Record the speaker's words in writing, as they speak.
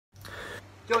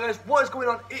Yo guys, what is going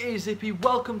on? It is Zippy.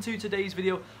 Welcome to today's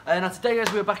video. Now today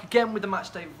guys, we're back again with the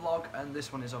match day vlog, and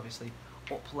this one is obviously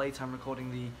up late. I'm recording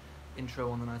the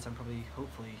intro on the night. I'm probably,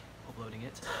 hopefully, uploading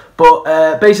it.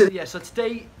 But basically, yeah. So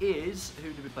today is,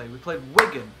 who did we play? We played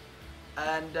Wigan,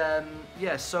 and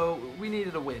yeah. So we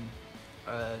needed a win,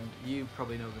 and you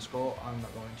probably know the score. I'm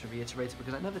not going to reiterate it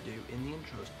because I never do in the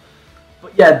intros.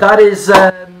 But yeah, that is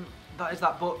that.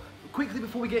 But quickly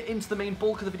before we get into the main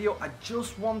bulk of the video, I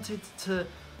just wanted to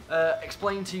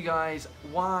explain to you guys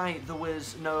why there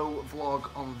was no vlog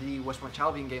on the West Brom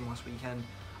game last weekend.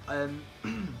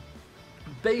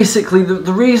 Basically,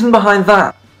 the reason behind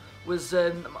that was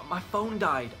my phone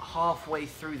died halfway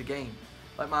through the game.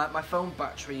 Like my phone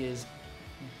battery is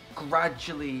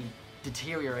gradually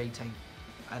deteriorating,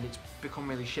 and it's become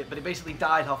really shit. But it basically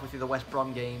died halfway through the West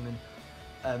Brom game,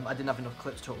 and I didn't have enough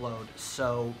clips to upload.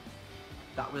 So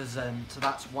that was so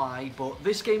that's why. But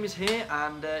this game is here,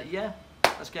 and yeah.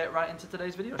 Let's get right into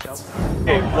today's video, shall we?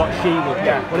 What she would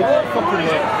get. Well, it fucking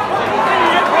work.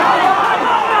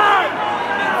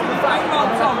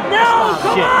 No,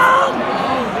 come on!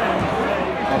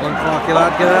 Come on, Clarky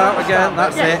lad, get it out again.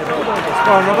 That's it.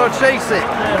 Come on, Robbo, chase it.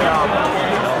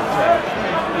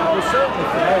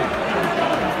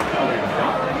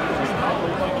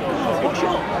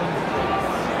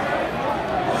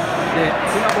 Do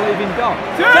you not believe in God?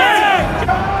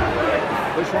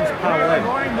 Which one's power in?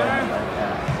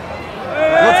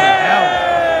 What the hell?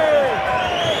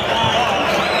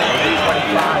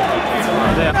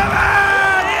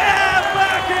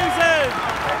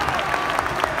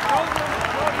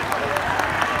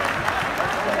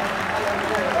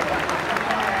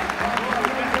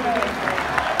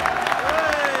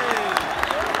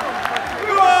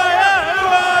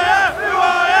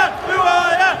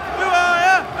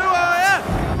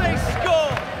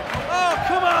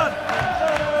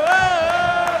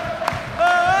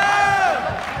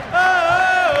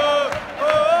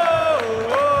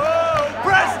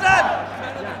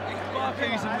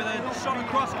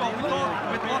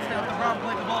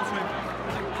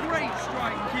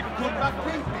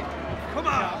 Come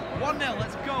on, 1-0,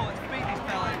 let's go, let's beat these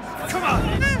fellas. Come on!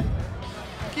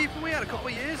 Keeper we had a couple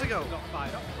of years ago.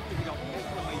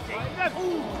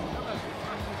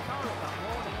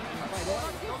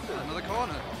 Another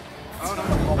corner. Oh no.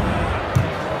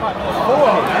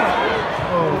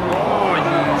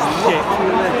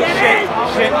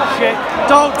 Shit.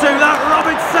 Don't do that,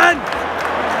 Robinson!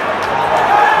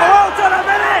 Oh, hold on a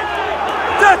minute!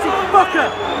 Dirty fucker!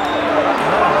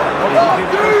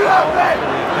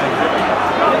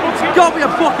 It's got to be a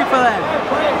bucket for them.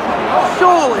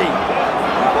 Surely. Yeah,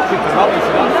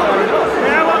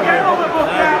 we'll get on the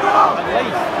bucket.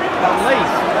 At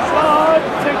least.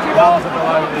 Got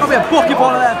to be a bucket for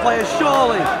one of their players,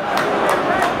 surely.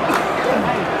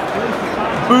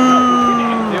 Boo!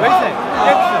 Who is it?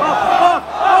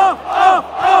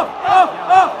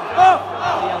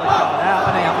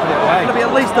 It's going to be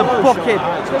at least a bucket.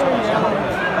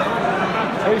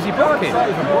 Who's he blocking?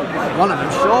 One of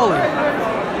them, surely.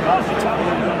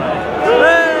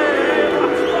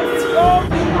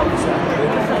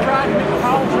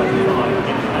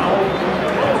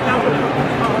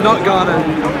 Not Ghana.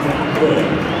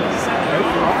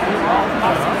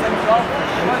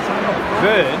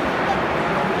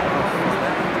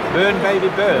 Burn, baby,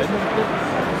 burn.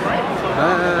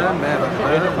 Burn.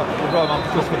 We've got him on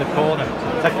just with the corner.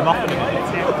 Take him off in a minute.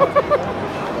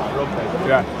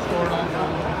 Yeah.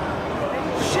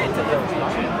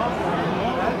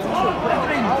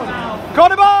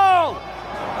 Corner ball!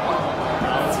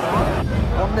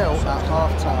 1-0 at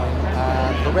half time,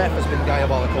 and the ref has been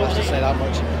diabolical, let's just say that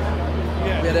much.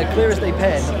 We had a clear as day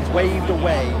pen, he's waved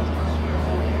away,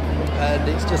 and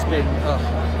it's just been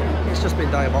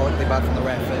diabolically bad from the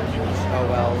ref. And, oh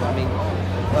well, I mean,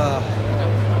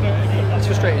 it's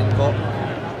frustrating, but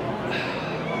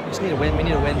we just need a win. We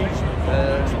need a win.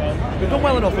 We've done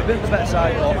well enough. We've been the better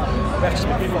side, but the ref's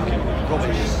just been fucking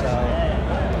rubbish. So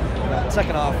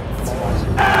second half.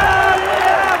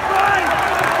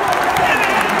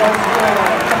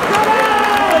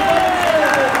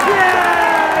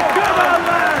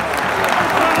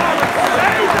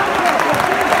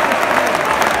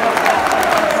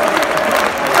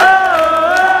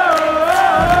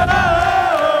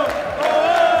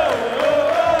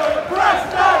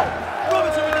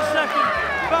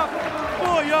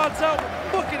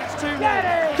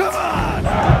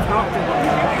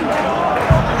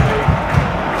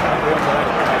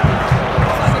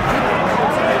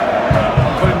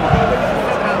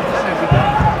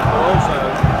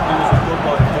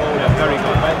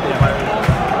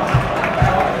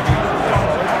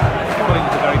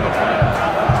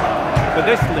 for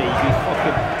this league, he's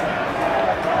fucking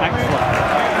excellent.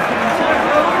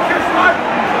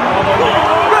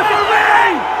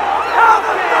 Referee! How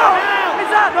the fuck is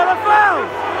that not a foul?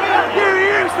 You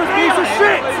useless piece of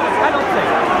shit! Penalty.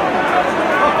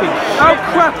 Fucking shit. How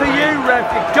crap are you, ref?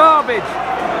 You garbage!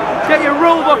 Get your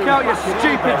rule book out, you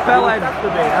stupid bellend!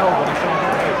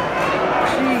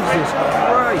 Jesus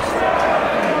Christ!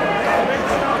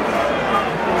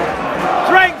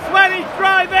 Drinks when he's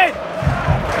driving!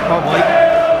 Probably.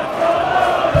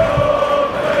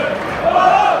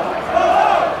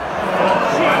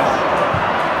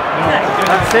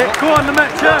 That's it. Go on, the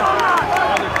matcher.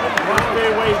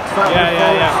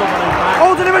 Yeah.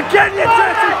 Holding him again, you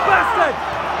dirty bastard!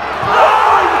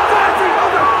 Oh, you dirty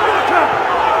motherfucker!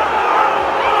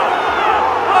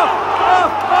 Off!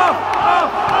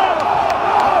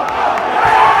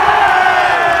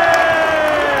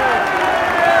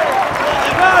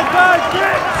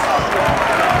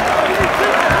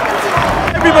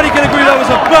 Everybody can agree that was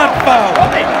a bad foul.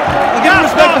 I'll give him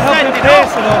respect for helping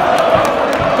Pearson off.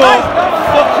 But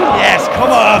fucking yes, come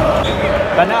on.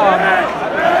 But now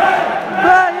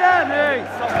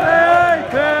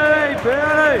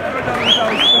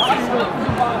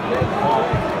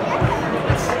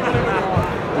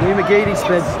Lee McGeady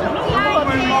spin.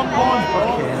 Fucking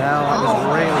hell, that was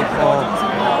really poor.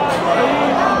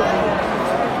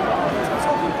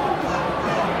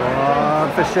 Go on,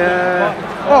 Fisher.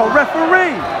 Oh,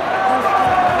 referee!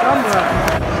 Camera.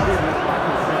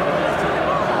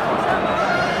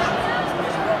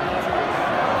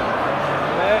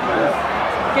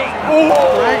 Oh,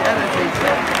 great energy.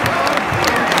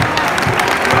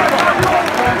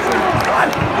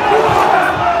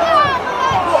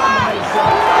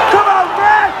 Come on,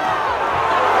 Brad!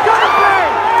 Go to play!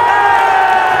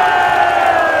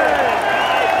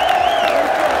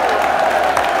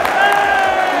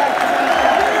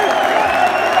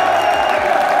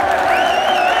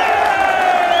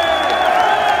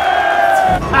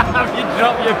 have you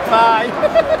dropped your pie?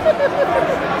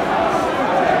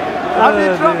 Have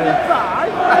you dropped your pie?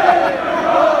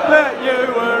 Bet you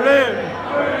were in!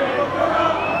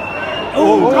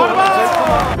 Oh,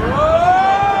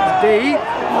 Deep.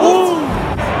 Ooh!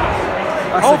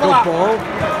 That's Overlap. a good ball.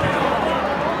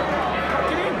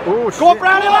 Oh, shit. Go on,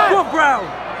 Brown! Go on, Brown!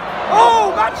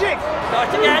 Oh, magic!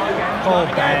 Oh,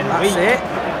 Ben. That's it.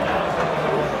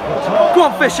 Go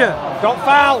on, Fisher! Don't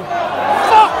foul.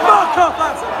 Fuck off!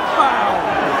 That's a foul!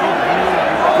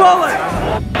 Bollocks!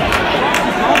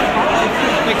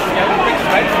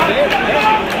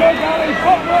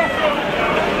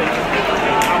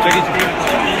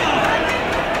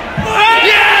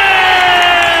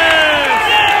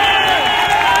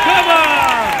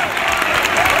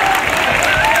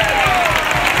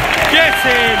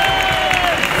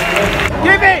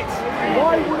 Give it!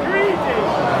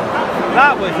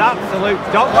 That was absolute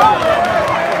dog.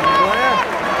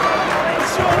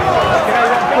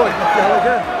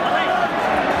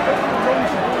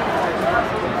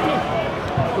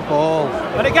 Good ball.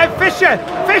 But again, Fisher!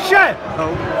 Fisher!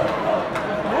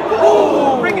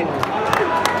 Oh, bring it! I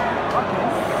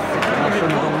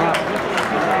shouldn't have done that.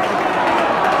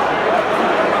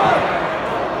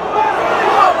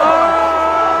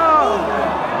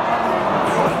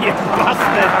 You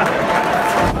bastard!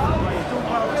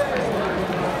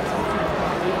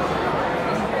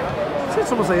 Said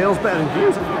someone say Earl's better than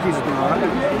Hughes. I think Hughes has done alright. I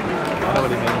know what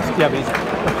he means. Yeah, but he's a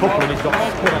couple and he's got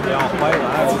spin on the halfway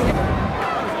line.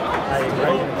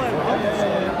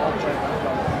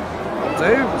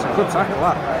 It's a good tackle,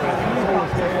 that.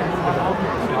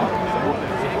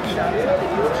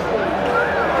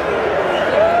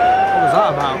 What was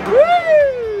that about?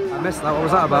 I missed that. What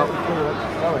was that about?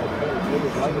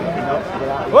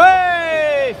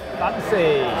 Way!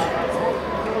 Fancy!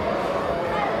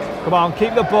 Come on,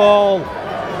 keep the ball.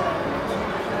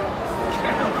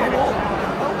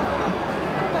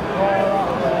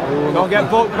 Don't get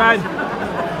booked, man.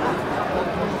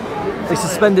 They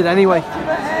suspended anyway.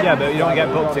 Yeah, but you don't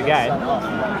get booked again.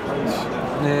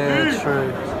 Yeah,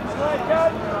 true.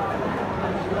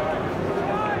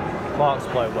 Clark's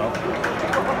played well.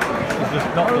 He's just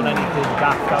not done anything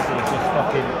daft, has he? He's just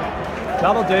fucking...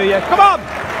 That'll do you. Come on! He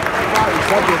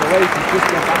said the other way, he's just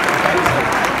get back to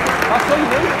basics. That's all you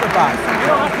need at the back. You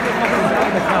don't have to be fucking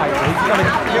down the kite. You've got to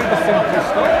do the simple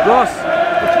stuff. Ross!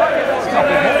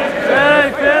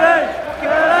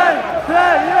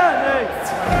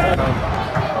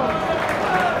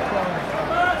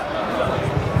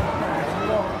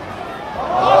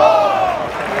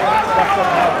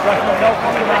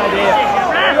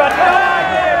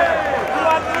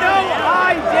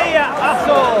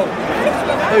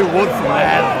 Who would from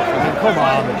there? I mean, come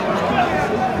on.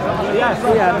 Yes,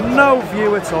 We had no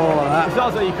view at all of that. it's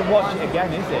not so you can watch it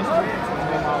again, is it?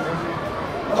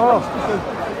 Oh.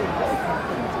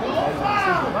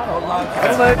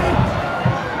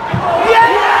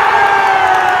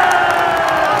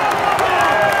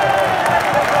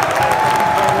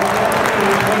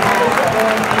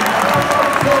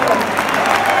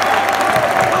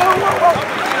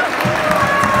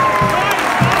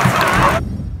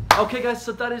 Okay guys,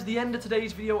 so that is the end of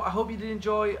today's video. I hope you did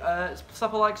enjoy.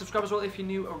 Slap a like, subscribe as well if you're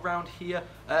new around here.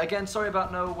 Again, sorry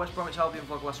about no West Bromwich Albion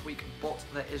vlog last week, but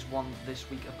there is one this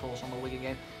week, of course, on the Wigan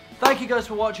game. Thank you guys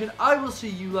for watching. I will see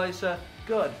you later.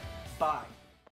 Goodbye.